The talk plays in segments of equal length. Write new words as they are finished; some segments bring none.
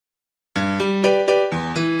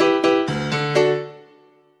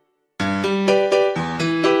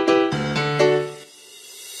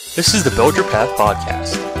This is the Build Your Path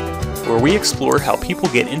podcast, where we explore how people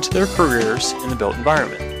get into their careers in the built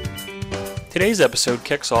environment. Today's episode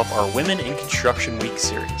kicks off our Women in Construction Week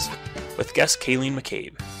series with guest Kayleen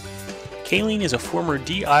McCabe. Kayleen is a former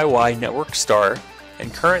DIY network star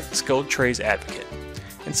and current skilled trades advocate,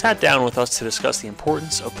 and sat down with us to discuss the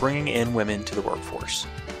importance of bringing in women to the workforce.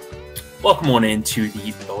 Welcome on into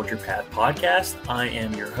the Build Your Path podcast. I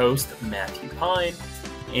am your host, Matthew Pine.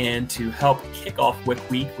 And to help kick off WIC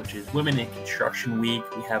Week, which is Women in Construction Week,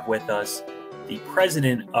 we have with us the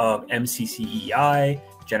president of MCCEI,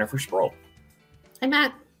 Jennifer Sproul. Hi,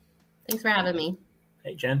 Matt. Thanks for having me.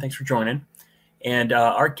 Hey, Jen. Thanks for joining. And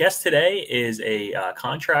our guest today is a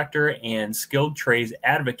contractor and skilled trades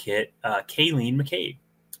advocate, Kayleen McCabe.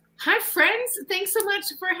 Hi, friends. Thanks so much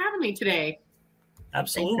for having me today.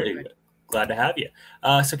 Absolutely. Glad to have you.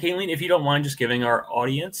 So, Kayleen, if you don't mind just giving our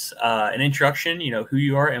audience an introduction, who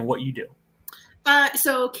you are and what you do.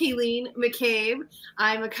 So, Kayleen McCabe,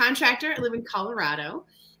 I'm a contractor. I live in Colorado.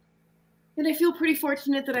 And I feel pretty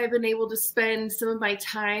fortunate that I've been able to spend some of my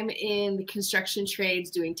time in the construction trades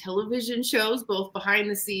doing television shows, both behind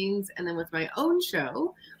the scenes and then with my own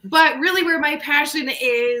show. But really where my passion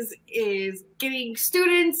is getting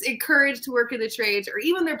students encouraged to work in the trades, or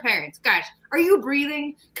even their parents. Gosh, are you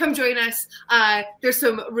breathing? Come join us. There's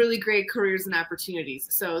some really great careers and opportunities.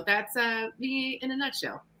 So that's me in a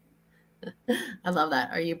nutshell. I love that.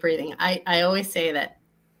 Are you breathing? I always say that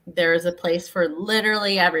there is a place for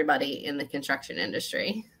literally everybody in the construction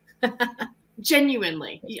industry.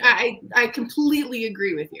 Genuinely. I completely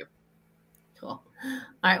agree with you. Cool. All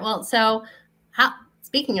right. Well, so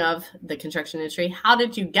speaking of the construction industry, how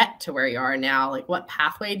did you get to where you are now? Like, what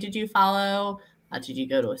pathway did you follow? Did you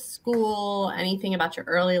go to a school? Anything about your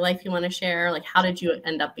early life you want to share? Like, how did you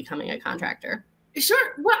end up becoming a contractor?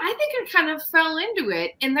 Sure. Well, I think I kind of fell into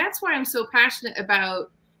it. And that's why I'm so passionate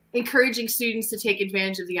about encouraging students to take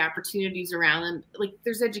advantage of the opportunities around them. Like,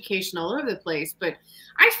 there's education all over the place, but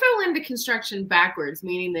I fell into construction backwards,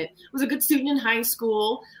 meaning that I was a good student in high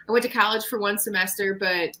school. I went to college for one semester,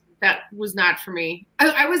 but that was not for me.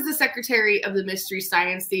 I was the secretary of the Mystery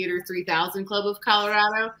Science Theater 3000 Club of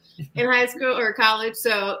Colorado in high school or college,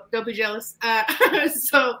 so don't be jealous. I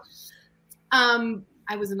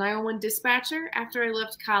was a 911 dispatcher after I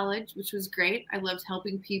left college, which was great. I loved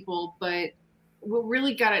helping people, but what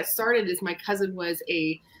really got it started is my cousin was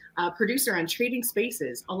a producer on Trading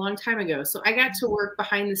Spaces a long time ago. So I got to work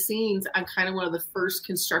behind the scenes on kind of one of the first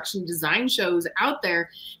construction design shows out there.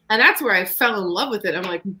 And that's where I fell in love with it. I'm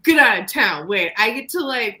like, get out of town. Wait, I get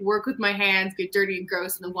to work with my hands, get dirty and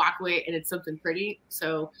gross, and then walk away, and it's something pretty.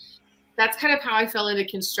 So that's kind of how I fell into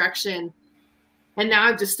construction. And now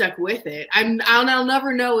I've just stuck with it. I'll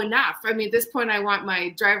never know enough. I mean, at this point, I want my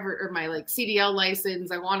driver or my CDL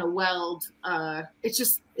license. I want to weld.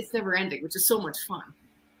 It's never ending, which is so much fun.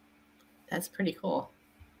 That's pretty cool.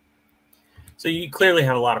 So you clearly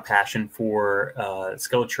have a lot of passion for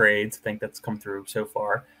skilled trades. I think that's come through so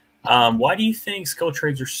far. Why do you think skilled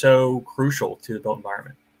trades are so crucial to the built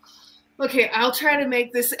environment? Okay, I'll try to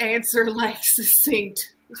make this answer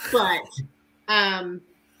succinct, but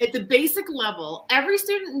at the basic level, every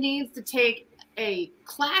student needs to take a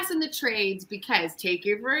class in the trades because,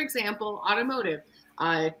 for example, automotive.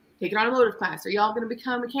 Take an automotive class. Are y'all going to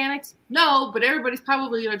become mechanics? No, but everybody's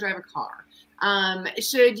probably going to drive a car.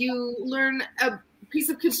 Should you learn a piece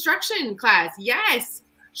of construction class? Yes.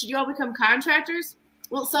 Should you all become contractors?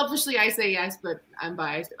 Well, selfishly, I say yes, but I'm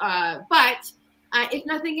biased. But if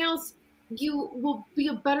nothing else, you will be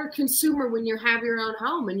a better consumer when you have your own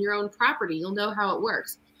home and your own property. You'll know how it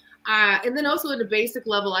works. And then also at a basic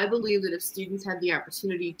level, I believe that if students had the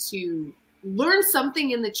opportunity to learn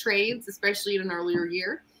something in the trades, especially in an earlier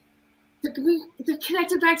year, they're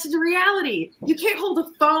connected back to the reality. You can't hold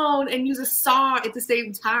a phone and use a saw at the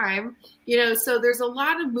same time, so there's a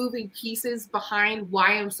lot of moving pieces behind why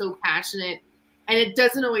I'm so passionate. And it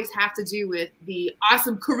doesn't always have to do with the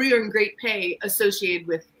awesome career and great pay associated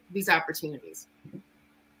with these opportunities.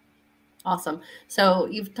 Awesome. So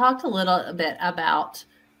you've talked a little bit about,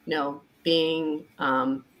 being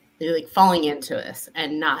falling into this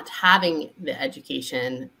and not having the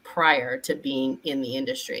education prior to being in the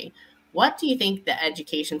industry. What do you think the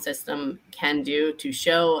education system can do to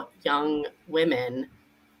show young women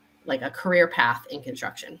a career path in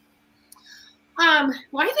construction? Well,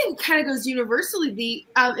 I think it kind of goes universally.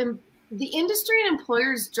 The industry and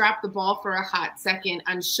employers drop the ball for a hot second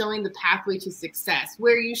on showing the pathway to success,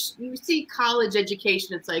 where you see college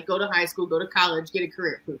education. It's like, go to high school, go to college, get a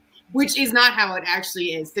career, which is not how it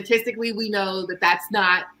actually is. Statistically, we know that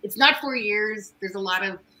it's not 4 years. There's a lot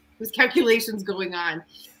of There's calculations going on.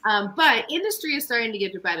 But industry is starting to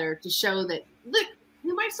get better to show that, look,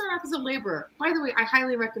 you might start off as a laborer. By the way, I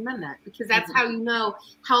highly recommend that because that's how you know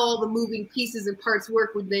how all the moving pieces and parts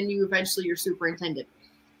work when then you eventually you're superintendent.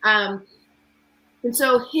 And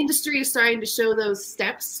so industry is starting to show those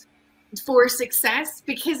steps for success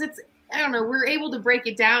because it's, I don't know, we're able to break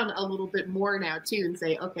it down a little bit more now too and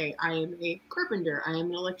say, okay, I am a carpenter, I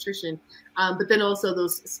am an electrician, but then also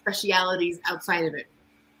those specialities outside of it.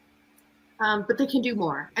 But they can do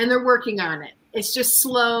more and they're working on it. It's just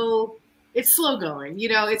slow. It's slow going. You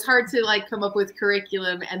know, it's hard to like come up with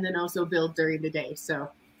curriculum and then also build during the day. So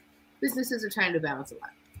businesses are trying to balance a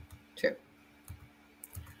lot. True.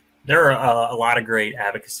 There are a lot of great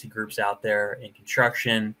advocacy groups out there in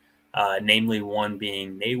construction, namely one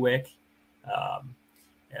being NAWIC.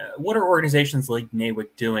 What are organizations like NAWIC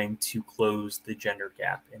doing to close the gender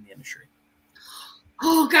gap in the industry?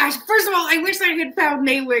 Oh gosh, first of all, I wish I had found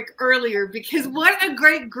NAWIC earlier because what a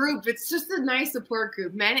great group. It's just a nice support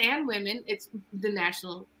group, men and women. It's the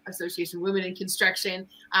National Association of Women in Construction.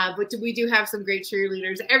 But we do have some great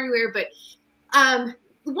cheerleaders everywhere. But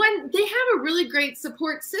they have a really great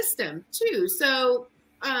support system too. So,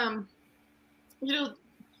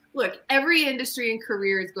 look, every industry and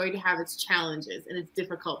career is going to have its challenges and its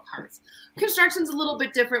difficult parts. Construction's a little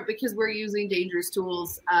bit different because we're using dangerous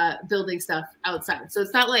tools, building stuff outside. So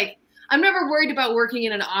it's not like I'm never worried about working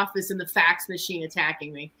in an office and the fax machine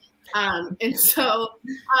attacking me. And so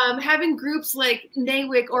having groups like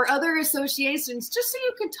NAWIC or other associations, just so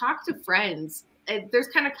you can talk to friends, there's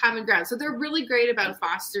kind of common ground. So they're really great about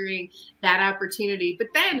fostering that opportunity. But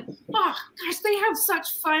then, oh gosh, they have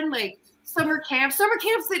such fun, like, summer camps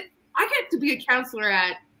that I get to be a counselor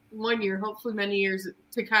at 1 year, hopefully many years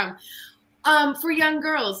to come, for young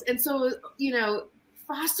girls. And so, you know,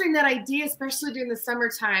 fostering that idea, especially during the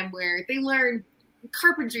summertime where they learn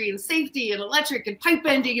carpentry and safety and electric and pipe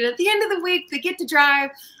bending. And at the end of the week, they get to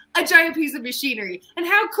drive a giant piece of machinery. And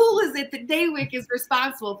how cool is it that NAWIC is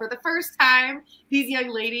responsible for the first time these young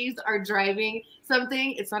ladies are driving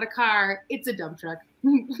something? It's not a car, it's a dump truck.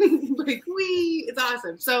 Like, it's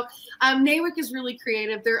awesome. So NAWIC is really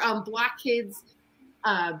creative. They're Block Kids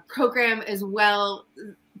program as well,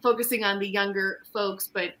 focusing on the younger folks,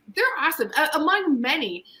 but they're awesome. Among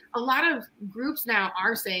many, a lot of groups now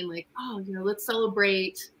are saying like, oh, you know, let's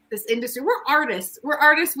celebrate this industry. We're artists. We're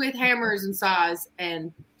artists with hammers and saws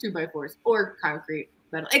and 2x4s or concrete,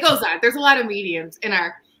 metal. It goes on. There's a lot of mediums in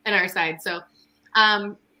our side. So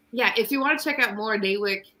yeah, if you want to check out more,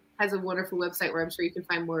 NAWIC has a wonderful website where I'm sure you can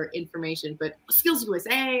find more information. But Skills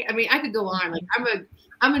USA, I mean, I could go on. Like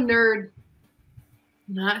I'm a nerd.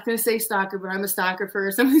 I'm not going to say stalker, but I'm a stalker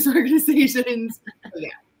for some of these organizations. So, yeah.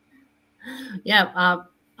 Yeah.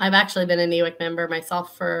 I've actually been a NAWIC member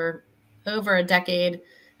myself for over a decade.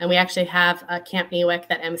 And we actually have a Camp NAWIC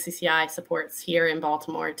that MCCI supports here in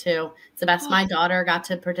Baltimore too. It's the best. My daughter got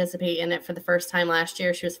to participate in it for the first time last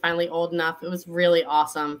year. She was finally old enough. It was really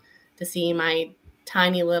awesome to see my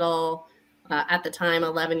tiny little, at the time,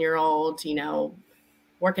 11-year-old, you know,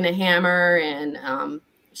 working a hammer. And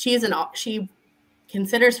she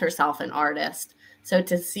considers herself an artist. So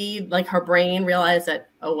to see like her brain realize that,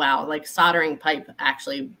 oh, wow, like soldering pipe,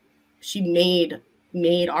 actually, she made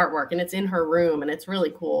artwork and it's in her room and it's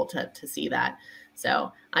really cool to see that.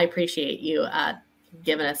 So I appreciate you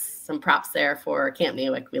giving us some props there for Camp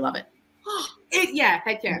NAWIC. We love it. Yeah,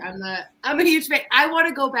 heck yeah. I'm a huge fan. I want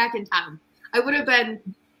to go back in time. I would have been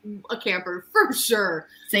a camper for sure.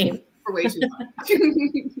 Same. For way too long.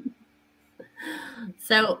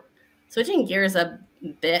 So switching gears a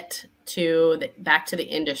bit back to the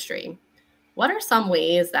industry. What are some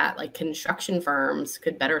ways that like construction firms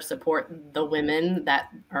could better support the women that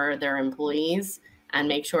are their employees and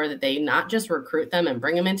make sure that they not just recruit them and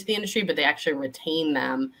bring them into the industry, but they actually retain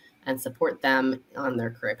them and support them on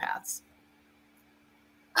their career paths?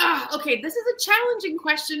 Okay, this is a challenging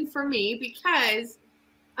question for me because,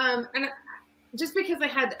 just because I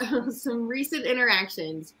had some recent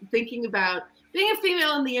interactions thinking about being a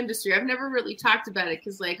female in the industry. I've never really talked about it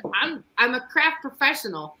because, like, I'm a craft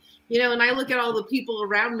professional. You know, and I look at all the people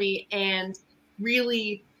around me and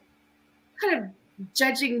really kind of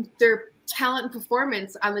judging their talent and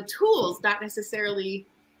performance on the tools, not necessarily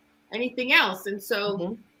anything else. And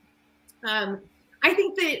so I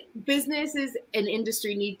think that businesses and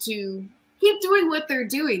industry need to keep doing what they're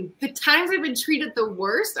doing. The times I've been treated the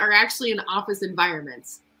worst are actually in office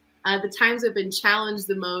environments. The times I've been challenged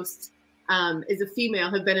the most as a female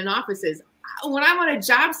have been in offices. When I'm on a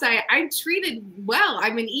job site, I'm treated well.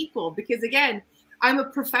 I'm an equal because, again, I'm a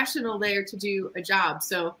professional there to do a job.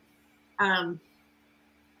 So, yeah,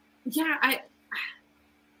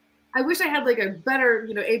 I wish I had like a better,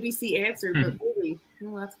 ABC answer, but really,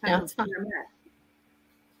 that's kind of where I'm at.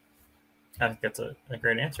 I think that's a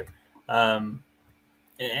great answer. And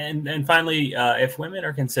finally, if women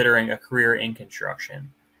are considering a career in construction,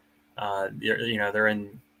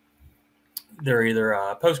 they're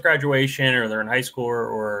either post-graduation or they're in high school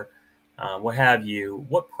or what have you,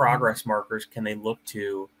 what progress markers can they look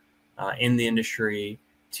to in the industry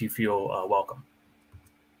to feel welcome?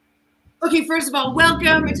 Okay, first of all,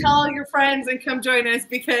 welcome and tell all your friends and come join us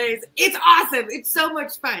because it's awesome. It's so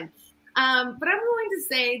much fun. But I'm going to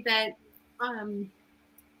say that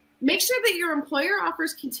make sure that your employer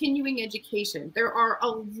offers continuing education. There are a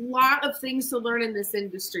lot of things to learn in this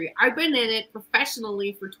industry. I've been in it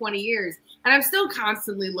professionally for 20 years, and I'm still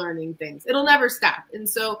constantly learning things. It'll never stop. And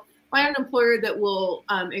so find an employer that will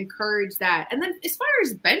encourage that. And then as far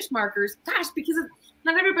as benchmarkers, gosh, because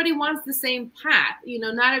not everybody wants the same path.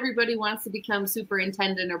 Not everybody wants to become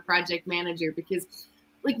superintendent or project manager because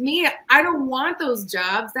like me, I don't want those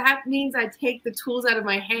jobs. That means I take the tools out of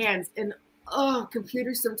my hands and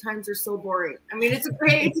computers sometimes are so boring. I mean, it's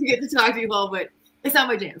great to get to talk to you all, but it's not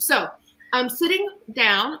my jam. So sitting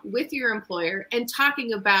down with your employer and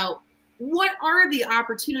talking about what are the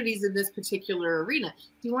opportunities in this particular arena.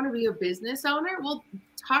 Do you want to be a business owner? Well,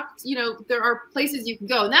 there are places you can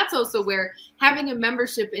go. And that's also where having a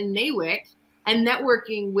membership in NAWIC and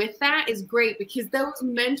networking with that is great because those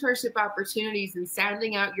mentorship opportunities and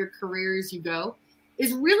sounding out your career as you go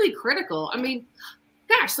is really critical. I mean,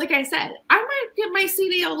 gosh, like I said, I might get my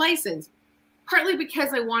CDL license partly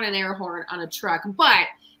because I want an air horn on a truck, but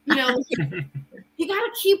you got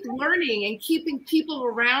to keep learning and keeping people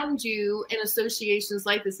around you in associations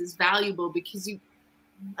like this is valuable because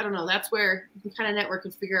that's where you can kind of network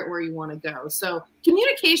and figure out where you want to go. So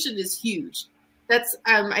communication is huge. That's,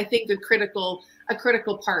 I think, a critical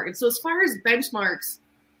part. And so as far as benchmarks,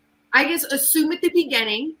 I guess assume at the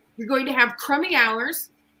beginning you're going to have crummy hours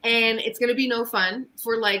and it's going to be no fun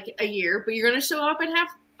for like a year, but you're going to show up and have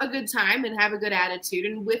a good time and have a good attitude.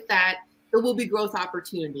 And with that, there will be growth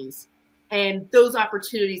opportunities. And those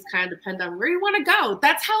opportunities kind of depend on where you want to go.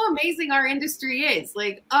 That's how amazing our industry is.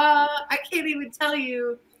 Like, I can't even tell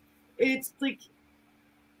you. It's like,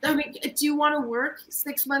 I mean, do you want to work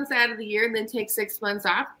 6 months out of the year and then take 6 months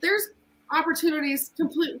off? There's opportunities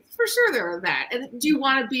completely, for sure there are that. And do you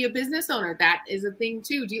want to be a business owner? That is a thing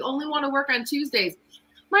too. Do you only want to work on Tuesdays?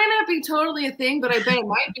 Might not be totally a thing, but I bet it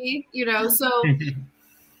might be, so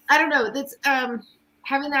I don't know. That's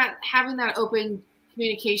having that open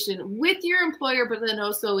communication with your employer, but then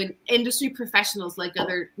also in industry professionals like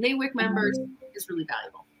other NAWIC members is really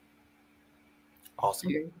valuable.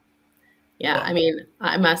 Awesome. Yeah, I mean,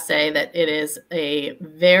 I must say that it is a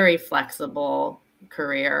very flexible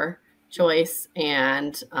career choice,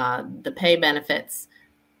 and the pay benefits,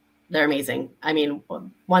 they're amazing. I mean,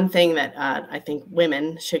 one thing that I think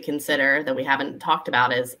women should consider that we haven't talked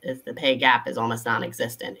about is the pay gap is almost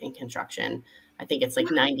non-existent in construction. I think it's like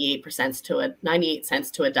 98 cents to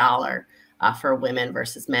a dollar for women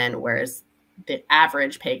versus men, whereas the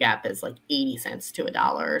average pay gap is like 80 cents to a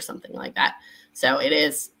dollar or something like that. So it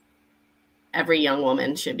is, every young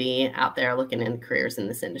woman should be out there looking in careers in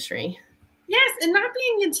this industry. Yes, and not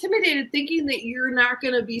being intimidated, thinking that you're not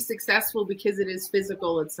going to be successful because it is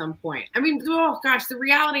physical at some point. I mean, oh gosh, the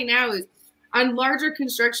reality now is on larger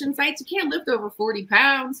construction sites, you can't lift over 40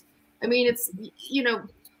 pounds. I mean, it's,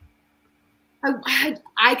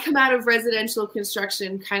 I come out of residential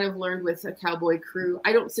construction, kind of learned with a cowboy crew.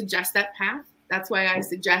 I don't suggest that path. That's why I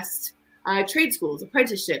suggest trade schools,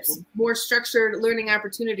 apprenticeships, more structured learning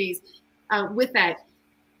opportunities with that.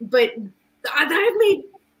 But I've made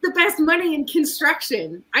the best money in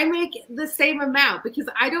construction. I make the same amount because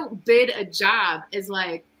I don't bid a job as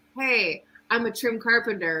like, hey, I'm a trim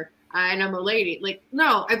carpenter and I'm a lady. Like,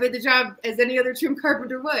 no, I bid the job as any other trim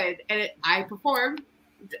carpenter would, and I perform.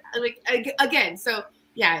 Like again, so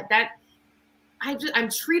yeah, that I'm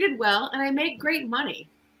treated well and I make great money.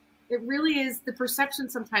 It really is, the perception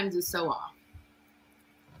sometimes is so off.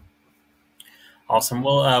 Awesome.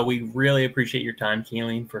 Well, we really appreciate your time,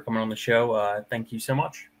 Kayleen, for coming on the show. Thank you so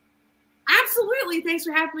much. Absolutely. Thanks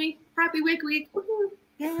for having me. Happy WIC Week.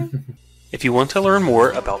 Yeah. If you want to learn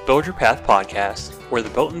more about Build Your Path podcast or the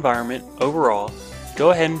built environment overall,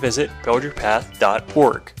 go ahead and visit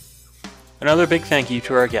buildyourpath.org. Another big thank you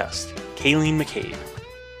to our guest, Kayleen McCabe.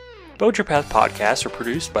 Build Your Path podcasts are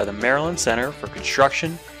produced by the Maryland Center for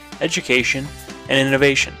Construction, Education, and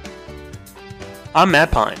Innovation. I'm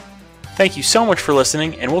Matt Pine. Thank you so much for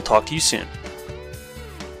listening, and we'll talk to you soon.